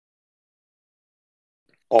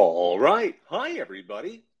All right. Hi,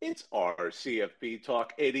 everybody. It's our CFB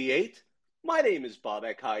Talk 88. My name is Bob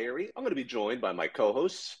Ekhayeri. I'm going to be joined by my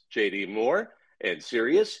co-hosts, JD Moore and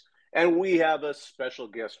Sirius, and we have a special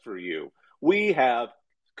guest for you. We have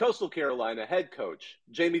Coastal Carolina head coach,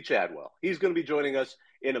 Jamey Chadwell. He's going to be joining us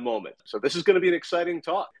in a moment. So this is going to be an exciting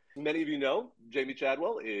talk. Many of you know Jamey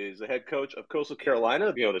Chadwell is the head coach of Coastal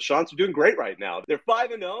Carolina. The Chants are doing great right now. They're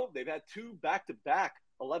 5-0. They've had two back-to-back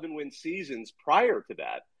 11-win seasons prior to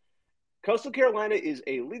that. Coastal Carolina is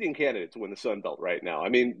a leading candidate to win the Sun Belt right now. I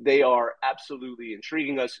mean, they are absolutely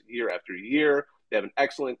intriguing us year after year. They have an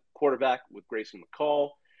excellent quarterback with Grayson McCall.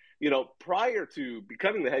 Prior to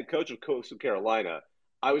becoming the head coach of Coastal Carolina,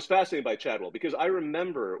 I was fascinated by Chadwell because I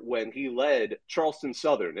remember when he led Charleston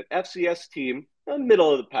Southern, an FCS team,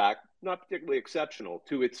 middle of the pack, not particularly exceptional,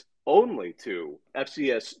 to its only two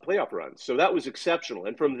FCS playoff runs. So that was exceptional.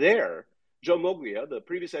 And from there, Joe Moglia, the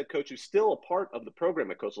previous head coach who's still a part of the program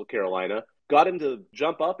at Coastal Carolina, got him to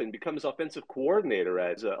jump up and become his offensive coordinator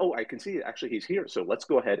I can see actually he's here. So let's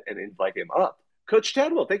go ahead and invite him up. Coach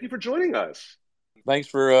Chadwell, thank you for joining us. Thanks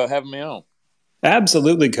for having me on.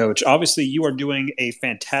 Absolutely, Coach. Obviously, you are doing a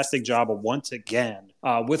fantastic job once again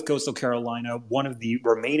with Coastal Carolina, one of the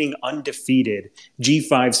remaining undefeated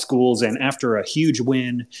G5 schools. And after a huge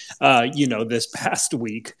win, this past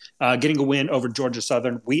week, getting a win over Georgia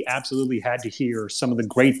Southern, we absolutely had to hear some of the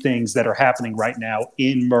great things that are happening right now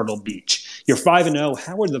in Myrtle Beach. You're 5-0.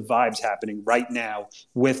 How are the vibes happening right now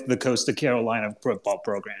with the Coastal Carolina football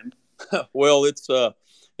program? Well, it's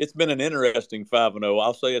been an interesting 5-0.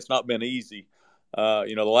 I'll say it's not been easy.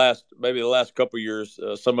 The last couple of years,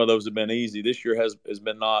 some of those have been easy. This year has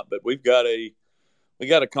been not, but we got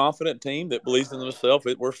a confident team that believes in themselves.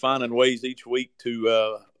 We're finding ways each week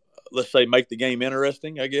to, let's say, make the game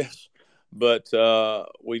interesting, I guess. But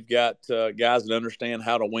we've got guys that understand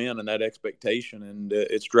how to win and that expectation, and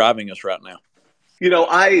it's driving us right now.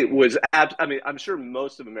 I'm sure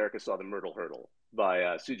most of America saw the Myrtle Hurdle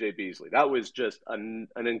by C.J. Beasley. That was just an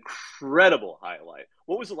incredible highlight.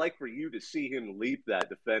 What was it like for you to see him leap that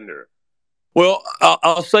defender? Well,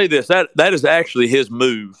 I'll say this. That is actually his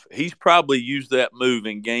move. He's probably used that move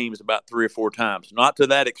in games about 3 or 4 times. Not to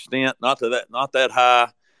that extent, not that high,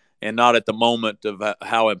 and not at the moment of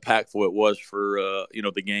how impactful it was for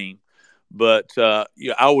the game. But I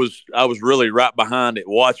was really right behind it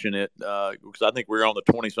watching it because I think we were on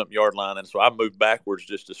the 20-something yard line, and so I moved backwards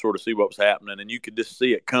just to sort of see what was happening, and you could just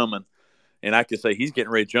see it coming. And I could say he's getting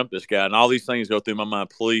ready to jump this guy, and all these things go through my mind.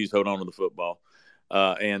 Please hold on to the football,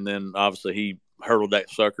 and then obviously he hurdled that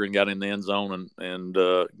sucker and got in the end zone and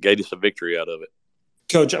gave us a victory out of it.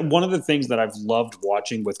 Coach, one of the things that I've loved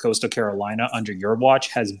watching with Coastal Carolina under your watch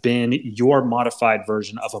has been your modified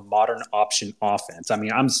version of a modern option offense. I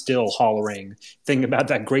mean, I'm still hollering, thinking about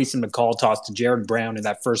that Grayson McCall toss to Jared Brown in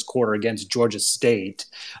that first quarter against Georgia State.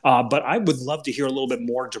 But I would love to hear a little bit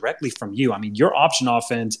more directly from you. I mean, your option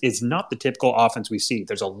offense is not the typical offense we see.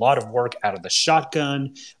 There's a lot of work out of the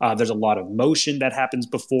shotgun. There's a lot of motion that happens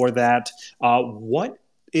before that. What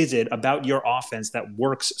is it about your offense that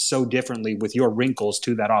works so differently with your wrinkles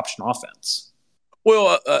to that option offense?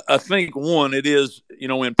 Well, I think, one, it is,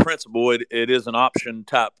 in principle, it is an option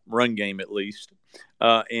type run game at least.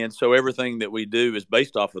 And so everything that we do is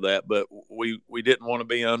based off of that. But we didn't want to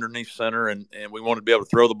be underneath center, and we wanted to be able to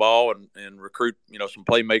throw the ball and recruit, some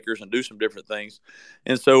playmakers and do some different things.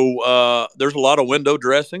 And so there's a lot of window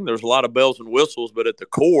dressing. There's a lot of bells and whistles. But at the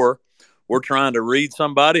core, we're trying to read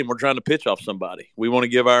somebody and we're trying to pitch off somebody. We want to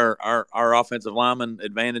give our offensive linemen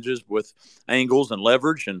advantages with angles and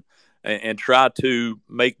leverage and try to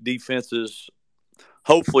make defenses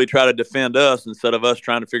hopefully try to defend us instead of us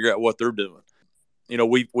trying to figure out what they're doing.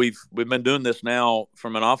 We've been doing this now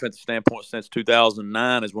from an offensive standpoint since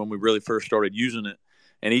 2009 is when we really first started using it.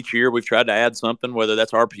 And each year we've tried to add something, whether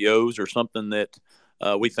that's RPOs or something that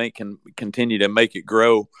we think can continue to make it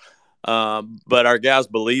grow. But our guys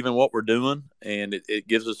believe in what we're doing, and it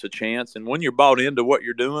gives us a chance. And when you're bought into what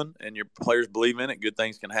you're doing and your players believe in it, good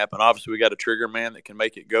things can happen. Obviously, we got a trigger man that can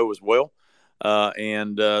make it go as well.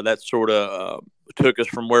 And that sort of took us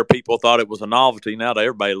from where people thought it was a novelty now to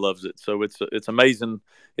everybody loves it. So it's amazing.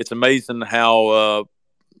 It's amazing how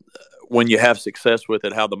when you have success with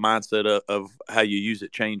it, how the mindset of how you use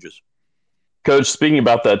it changes. Coach, speaking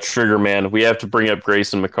about that trigger man, we have to bring up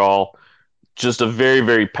Grayson McCall. Just a very,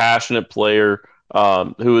 very passionate player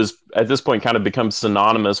who has, at this point, kind of become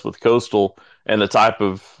synonymous with Coastal and the type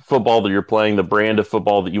of football that you're playing, the brand of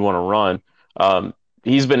football that you want to run.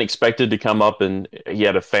 He's been expected to come up, and he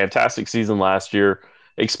had a fantastic season last year,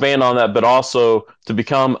 expand on that, but also to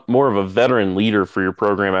become more of a veteran leader for your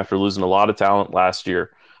program after losing a lot of talent last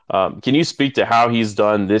year. Can you speak to how he's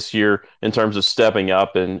done this year in terms of stepping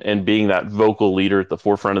up and being that vocal leader at the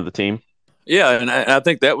forefront of the team? Yeah, and I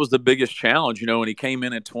think that was the biggest challenge. When he came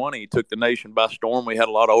in at 20, he took the nation by storm. We had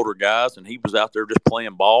a lot of older guys, and he was out there just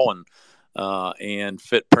playing ball and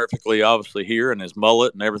fit perfectly, obviously, here, and his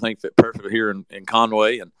mullet and everything fit perfectly here in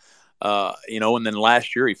Conway. And then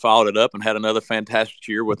last year he followed it up and had another fantastic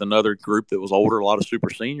year with another group that was older, a lot of super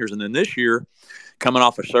seniors. And then this year, coming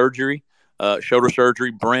off of surgery, shoulder surgery,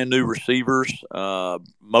 brand new receivers,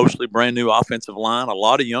 mostly brand new offensive line, a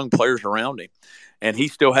lot of young players around him. And he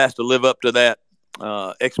still has to live up to that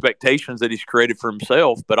expectations that he's created for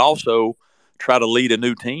himself, but also try to lead a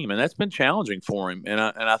new team, and that's been challenging for him. And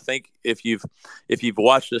I think if you've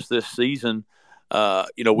watched us this season,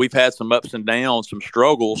 we've had some ups and downs, some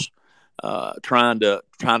struggles, trying to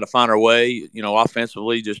find our way.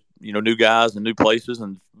 Offensively, just new guys and new places,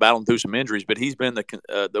 and battling through some injuries. But he's been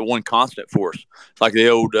the one constant for us. It's like the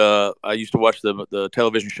old. I used to watch the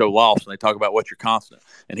television show Lost, and they talk about what's your constant,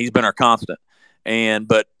 and he's been our constant.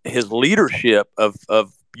 But his leadership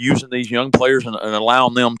of using these young players and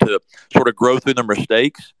allowing them to sort of grow through their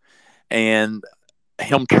mistakes, and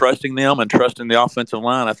him trusting them and trusting the offensive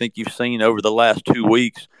line, I think you've seen over the last 2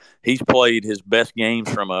 weeks, he's played his best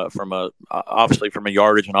games from obviously from a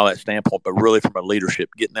yardage and all that standpoint, but really from a leadership,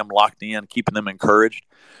 getting them locked in, keeping them encouraged.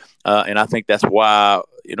 And I think that's why,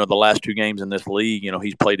 the last 2 games in this league,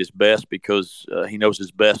 he's played his best, because he knows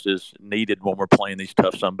his best is needed when we're playing these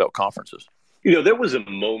tough Sun Belt conferences. There was a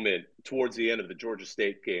moment towards the end of the Georgia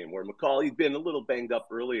State game where McCall, he'd been a little banged up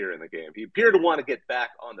earlier in the game. He appeared to want to get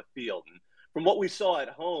back on the field. And from what we saw at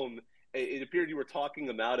home, it appeared you were talking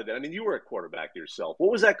him out of it. I mean, you were a quarterback yourself.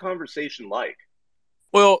 What was that conversation like?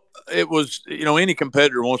 Well, it was, any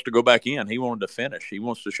competitor wants to go back in. He wanted to finish. He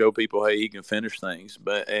wants to show people, hey, he can finish things.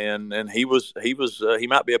 But he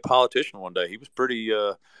might be a politician one day. He was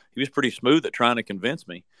pretty smooth at trying to convince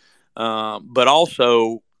me. But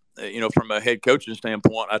also, from a head coaching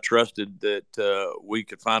standpoint, I trusted that we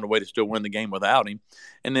could find a way to still win the game without him.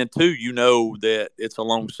 And then, two, that it's a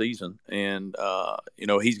long season, and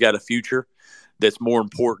he's got a future that's more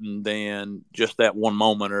important than just that one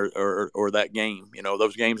moment or that game.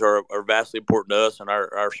 Those games are vastly important to us and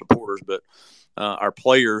our supporters, but our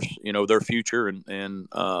players, their future and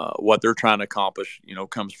what they're trying to accomplish,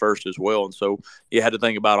 comes first as well. And so you had to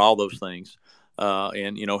think about all those things.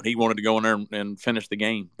 And he wanted to go in there and finish the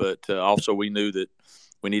game, but also we knew that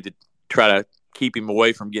we need to try to keep him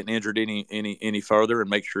away from getting injured any further and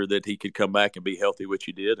make sure that he could come back and be healthy, which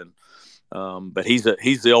he did. And but he's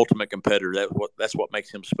the ultimate competitor. That's what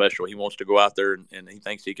makes him special. He wants to go out there and he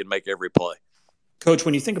thinks he can make every play. Coach,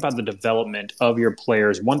 when you think about the development of your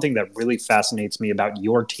players, one thing that really fascinates me about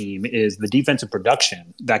your team is the defensive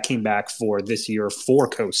production that came back for this year for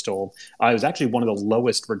Coastal. It was actually one of the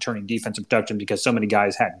lowest returning defensive production because so many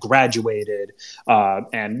guys had graduated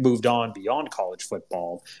and moved on beyond college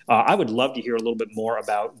football. I would love to hear a little bit more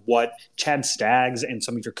about what Chad Staggs and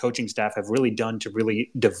some of your coaching staff have really done to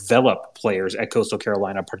really develop players at Coastal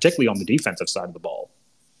Carolina, particularly on the defensive side of the ball.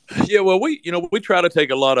 Yeah, well, we try to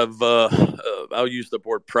take a lot of I'll use the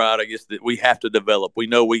word pride, I guess, that we have to develop. We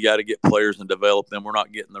know we got to get players and develop them. We're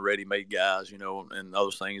not getting the ready-made guys, and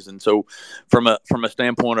those things. And so from a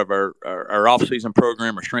standpoint of our off-season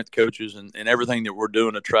program, our strength coaches, and everything that we're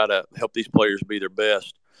doing to try to help these players be their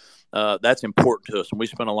best, that's important to us, and we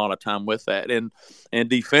spend a lot of time with that. And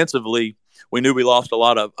defensively, we knew we lost a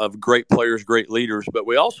lot of great players, great leaders, but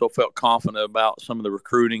we also felt confident about some of the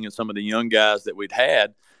recruiting and some of the young guys that we'd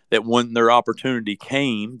had, that when their opportunity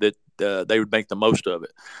came, that they would make the most of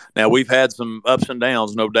it. Now, we've had some ups and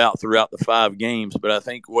downs, no doubt, throughout the 5 games, but I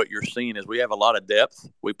think what you're seeing is we have a lot of depth.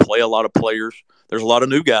 We play a lot of players. There's a lot of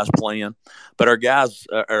new guys playing, but our guys,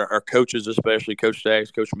 our coaches, especially Coach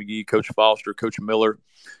Staggs, Coach McGee, Coach Foster, Coach Miller,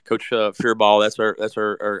 Coach Fearball, that's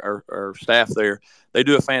our staff there. They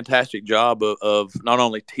do a fantastic job of not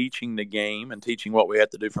only teaching the game and teaching what we have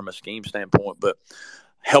to do from a scheme standpoint, but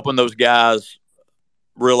helping those guys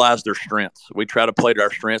realize their strengths. We try to play to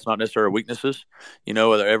our strengths, not necessarily our weaknesses.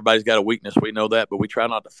 Everybody's got a weakness. We know that, but we try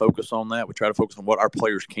not to focus on that. We try to focus on what our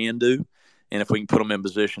players can do, and if we can put them in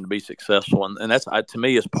position to be successful. And that's, to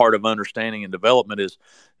me, is part of understanding and development, is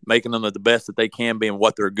making them the best that they can be and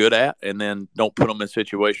what they're good at, and then don't put them in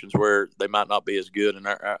situations where they might not be as good. And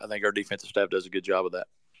I think our defensive staff does a good job of that.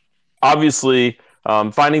 Obviously,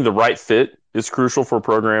 finding the right fit is crucial for a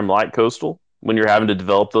program like Coastal when you're having to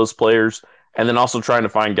develop those players. And then also trying to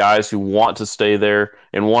find guys who want to stay there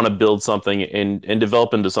and want to build something and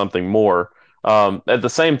develop into something more. At the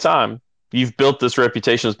same time, you've built this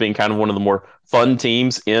reputation as being kind of one of the more fun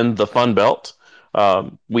teams in the Fun Belt.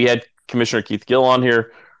 We had Commissioner Keith Gill on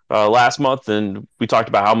here last month, and we talked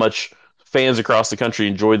about how much fans across the country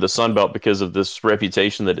enjoyed the Sun Belt because of this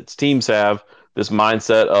reputation that its teams have, this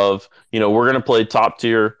mindset of, we're going to play top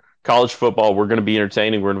tier college football, we're going to be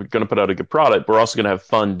entertaining, we're going to put out a good product, but we're also going to have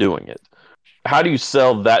fun doing it. How do you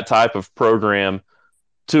sell that type of program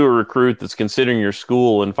to a recruit that's considering your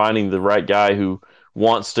school and finding the right guy who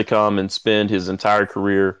wants to come and spend his entire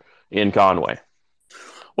career in Conway?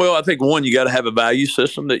 Well, I think one, you got to have a value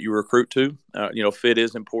system that you recruit to. Fit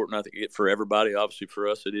is important. I think for everybody, obviously for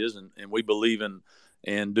us it is, and we believe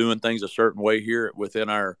in doing things a certain way here within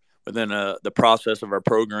the process of our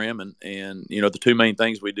program. And the two main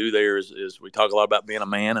things we do there is we talk a lot about being a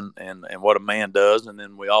man and what a man does, and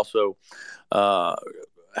then we also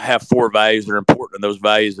have four values that are important, and those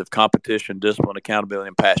values of competition, discipline, accountability,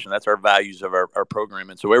 and passion. That's our values of our program.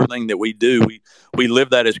 And so everything that we do, we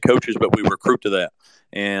live that as coaches, but we recruit to that.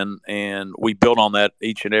 And we build on that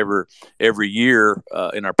each and every year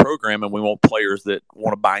in our program, and we want players that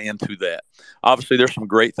want to buy into that. Obviously, there's some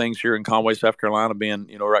great things here in Conway, South Carolina, being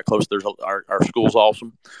right close. Our school's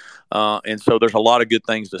awesome, and so there's a lot of good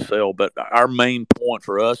things to sell. But our main point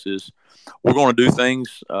for us is we're going to do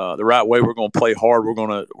things the right way. We're going to play hard. We're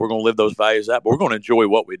going to live those values out, but we're going to enjoy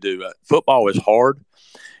what we do. Football is hard.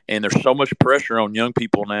 And there's so much pressure on young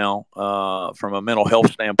people now from a mental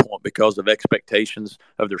health standpoint because of expectations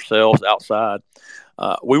of themselves outside.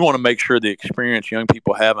 We want to make sure the experience young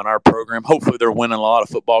people have in our program, hopefully they're winning a lot of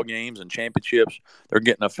football games and championships. They're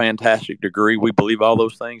getting a fantastic degree. We believe all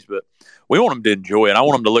those things, but we want them to enjoy it. I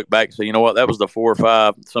want them to look back and say, you know what, that was the 4 or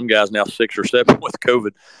 5, some guys now 6 or 7 with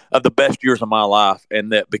COVID, of the best years of my life,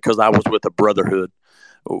 and that because I was with a brotherhood.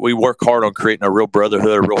 We work hard on creating a real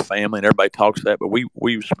brotherhood, a real family, and everybody talks that, but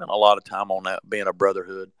we spent a lot of time on that, being a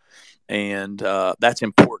brotherhood. And that's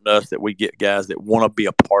important to us, that we get guys that want to be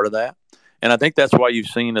a part of that. And I think that's why you've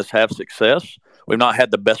seen us have success. We've not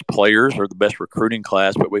had the best players or the best recruiting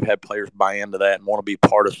class, but we've had players buy into that and want to be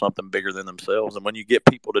part of something bigger than themselves. And when you get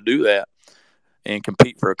people to do that and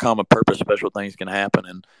compete for a common purpose, special things can happen.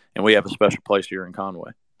 And we have a special place here in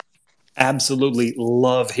Conway. Absolutely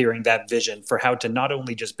love hearing that vision for how to not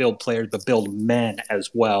only just build players, but build men as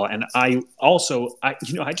well. And I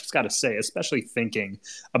just got to say, especially thinking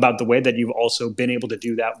about the way that you've also been able to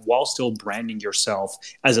do that while still branding yourself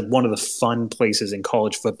as one of the fun places in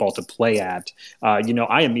college football to play at. I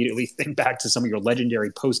immediately think back to some of your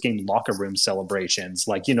legendary post-game locker room celebrations,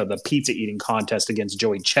 like, the pizza eating contest against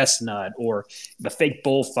Joey Chestnut or the fake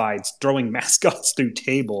bullfights, throwing mascots through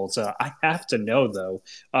tables. I have to know, though,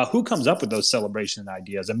 who comes up with those celebration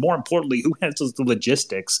ideas, and more importantly, who handles the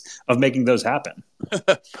logistics of making those happen?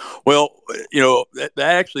 Well, that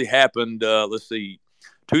actually happened. Let's see,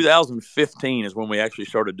 2015 is when we actually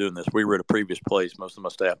started doing this. We were at a previous place, most of my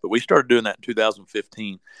staff, but we started doing that in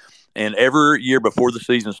 2015. And every year before the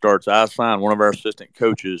season starts, I assign one of our assistant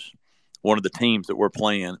coaches one of the teams that we're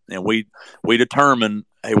playing, and we determine,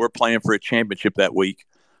 hey, we're playing for a championship that week,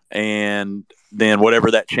 and then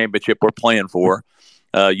whatever that championship we're playing for.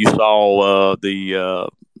 You saw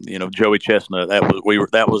Joey Chestnut. We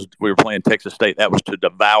were playing Texas State. That was to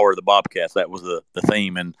devour the Bobcats. That was the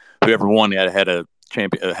theme, and whoever won had an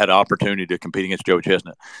opportunity to compete against Joey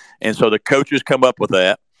Chestnut. And so the coaches come up with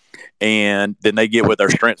that, and then they get with our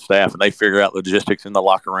strength staff and they figure out logistics in the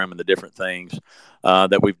locker room and the different things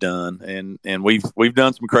that we've done. And we've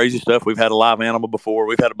done some crazy stuff. We've had a live animal before.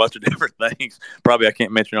 We've had a bunch of different things. Probably I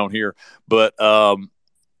can't mention on here, but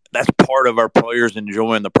that's part of our players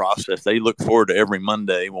enjoying the process. They look forward to every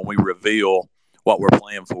Monday when we reveal what we're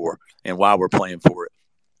playing for and why we're playing for it.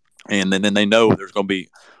 And then they know there's going to be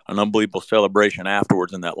an unbelievable celebration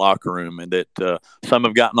afterwards in that locker room, and that some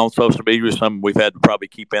have gotten on social media, some we've had to probably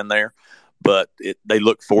keep in there, but they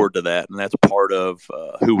look forward to that, and that's part of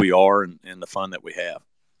who we are and the fun that we have.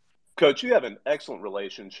 Coach, you have an excellent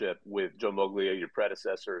relationship with Joe Moglia, your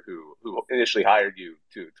predecessor, who initially hired you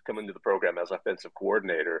to come into the program as offensive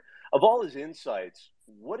coordinator. Of all his insights,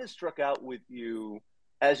 what has struck out with you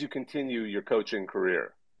as you continue your coaching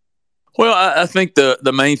career? Well, I think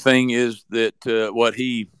the main thing is that what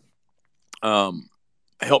he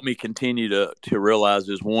helped me continue to realize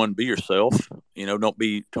is, one, be yourself.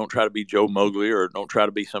 Don't try to be Joe Moglia, or don't try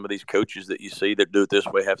to be some of these coaches that you see that do it this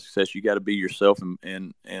way, have success. You got to be yourself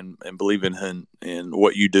and believe in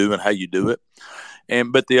what you do and how you do it.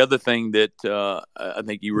 But the other thing that I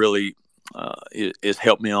think you really is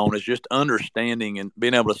helped me on is just understanding and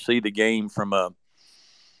being able to see the game from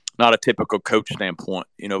not a typical coach standpoint,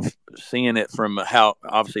 seeing it from how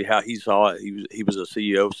he saw it. He was a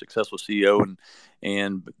CEO, successful CEO,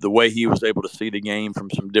 and the way he was able to see the game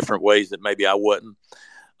from some different ways that maybe I wasn't.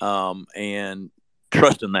 And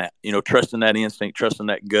trusting that, trusting that instinct, trusting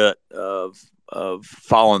that gut of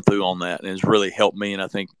following through on that, and has really helped me. And I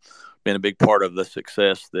think been a big part of the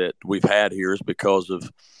success that we've had here is because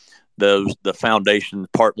of the foundation,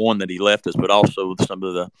 part one that he left us, but also some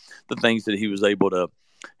of the things that he was able to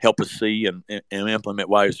help us see and implement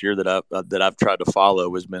while he was here that I've tried to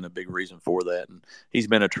follow has been a big reason for that. And he's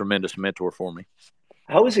been a tremendous mentor for me.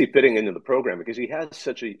 How is he fitting into the program? Because he has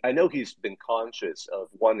I know he's been conscious of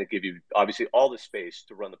wanting to give you obviously all the space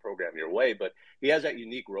to run the program your way, but he has that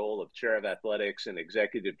unique role of chair of athletics and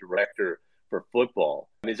executive director for football.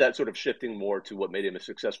 Is that sort of shifting more to what made him a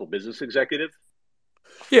successful business executive?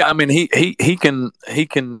 Yeah, I mean he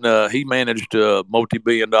managed a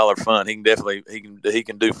multi-billion-dollar fund. He can definitely he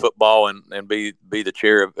can do football and be the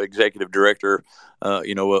chair of executive director,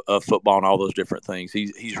 of football and all those different things.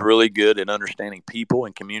 He's really good at understanding people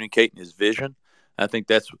and communicating his vision. I think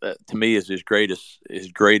that's to me is his greatest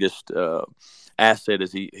asset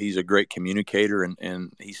is he's a great communicator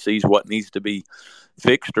and he sees what needs to be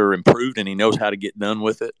fixed or improved and he knows how to get done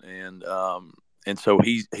with it and so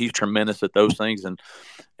he's tremendous at those things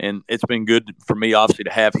and it's been good for me obviously to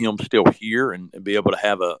have him still here and be able to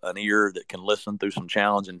have an ear that can listen through some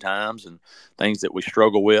challenging times and things that we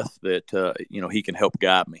struggle with that he can help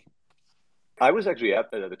guide me. I was actually at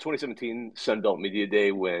the 2017 Sun Belt Media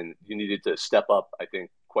Day when you needed to step up, I think,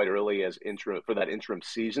 quite early as interim for that interim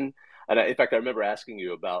season. And in fact, I remember asking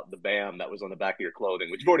you about the BAM that was on the back of your clothing,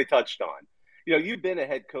 which you've already touched on. You've been a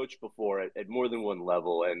head coach before at more than one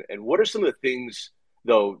level. And what are some of the things,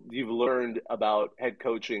 though, you've learned about head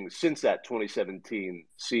coaching since that 2017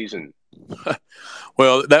 season?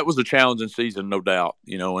 Well, that was a challenging season, no doubt,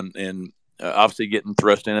 and obviously getting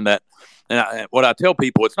thrust into that. And what I tell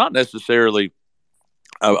people, it's not necessarily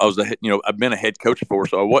I've been a head coach before,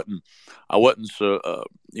 so I wasn't so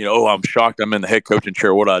I'm shocked I'm in the head coaching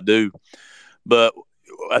chair. What I do, but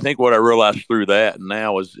I think what I realized through that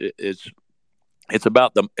now is it's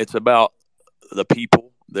about the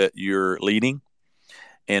people that you're leading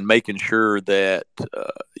and making sure that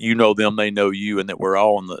you know them, they know you, and that we're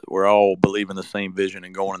all believing the same vision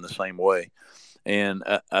and going in the same way. And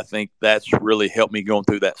I think that's really helped me going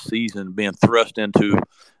through that season, being thrust into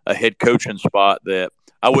a head coaching spot that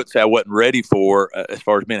I wouldn't say I wasn't ready for as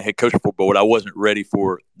far as being a head coach for, but I wasn't ready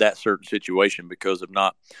for that certain situation because of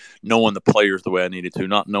not knowing the players the way I needed to,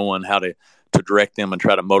 not knowing how to direct them and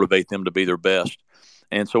try to motivate them to be their best.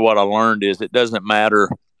 And so what I learned is it doesn't matter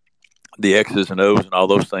the X's and O's and all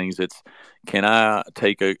those things. It's can I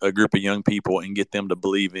take a group of young people and get them to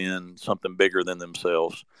believe in something bigger than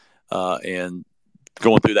themselves? And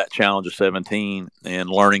going through that challenge of 17 and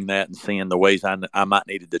learning that and seeing the ways I might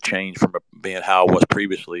needed to change from being how I was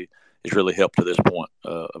previously has really helped to this point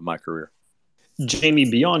of my career. Jamey,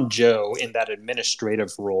 beyond Joe in that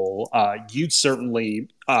administrative role, you certainly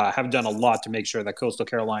have done a lot to make sure that Coastal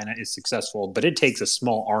Carolina is successful, but it takes a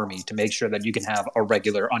small army to make sure that you can have a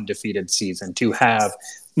regular undefeated season, to have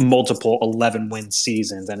multiple 11-win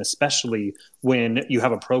seasons, and especially when you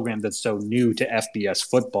have a program that's so new to FBS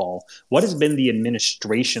football. What has been the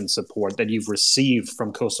administration support that you've received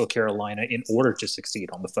from Coastal Carolina in order to succeed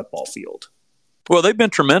on the football field? Well, they've been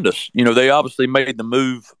tremendous. They obviously made the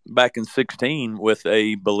move back in 2016 with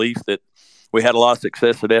a belief that we had a lot of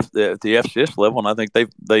success at the FCS level, and I think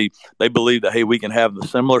they believe that, hey, we can have the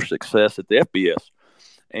similar success at the FBS.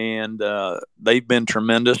 And they've been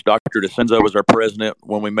tremendous. Dr. DeCenzo was our president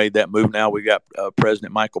when we made that move. Now we got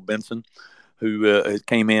President Michael Benson, who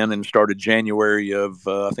came in and started January of,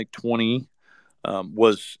 I think, 20.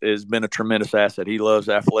 Has been a tremendous asset. He loves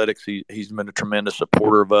athletics. He's been a tremendous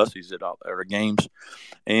supporter of us. He's at our games,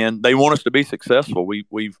 and they want us to be successful.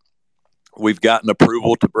 We've gotten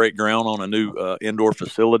approval to break ground on a new indoor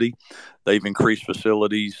facility. They've increased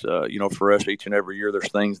facilities, for us each and every year.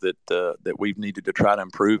 There's things that we've needed to try to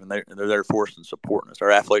improve, and they're there for us and supporting us. Our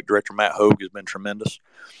athletic director Matt Hogue has been tremendous,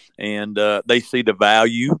 and they see the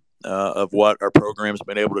value of what our program's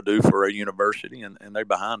been able to do for our university, and they're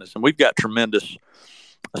behind us. And we've got tremendous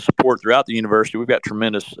support throughout the university. We've got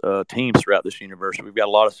tremendous teams throughout this university. We've got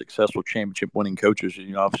a lot of successful championship-winning coaches.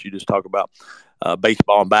 Obviously, you just talk about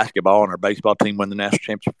baseball and basketball, and our baseball team won the national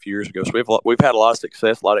championship a few years ago. So we've had a lot of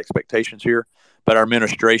success, a lot of expectations here, but our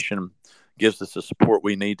administration gives us the support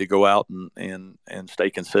we need to go out and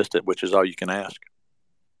stay consistent, which is all you can ask.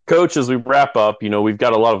 Coach, as we wrap up, we've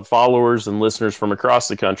got a lot of followers and listeners from across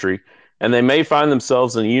the country, and they may find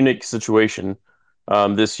themselves in a unique situation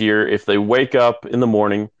this year if they wake up in the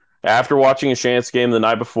morning after watching a Chance game the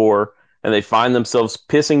night before and they find themselves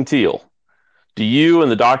pissing teal. Do you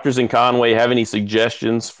and the doctors in Conway have any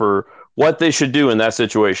suggestions for what they should do in that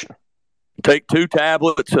situation? take 2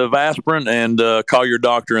 tablets of aspirin and call your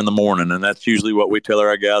doctor in the morning. And that's usually what we tell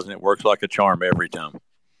our guys, and it works like a charm every time.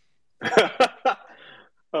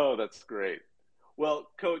 Oh, that's great. Well,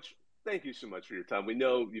 Coach, thank you so much for your time. We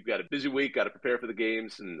know you've got a busy week, got to prepare for the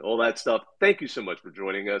games and all that stuff. Thank you so much for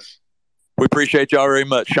joining us. We appreciate y'all very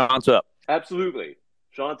much. Sean's up. Absolutely.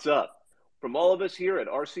 Sean's up. From all of us here at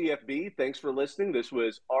RCFB, thanks for listening. This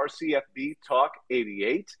was RCFB Talk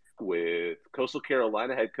 88 with Coastal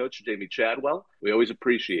Carolina head coach Jamey Chadwell. We always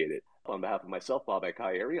appreciate it. On behalf of myself, Bob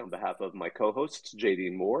Ekayeri, on behalf of my co-hosts,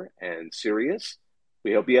 JD Moore and Sirius,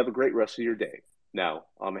 we hope you have a great rest of your day. Now,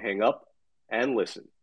 I'm going to hang up and listen.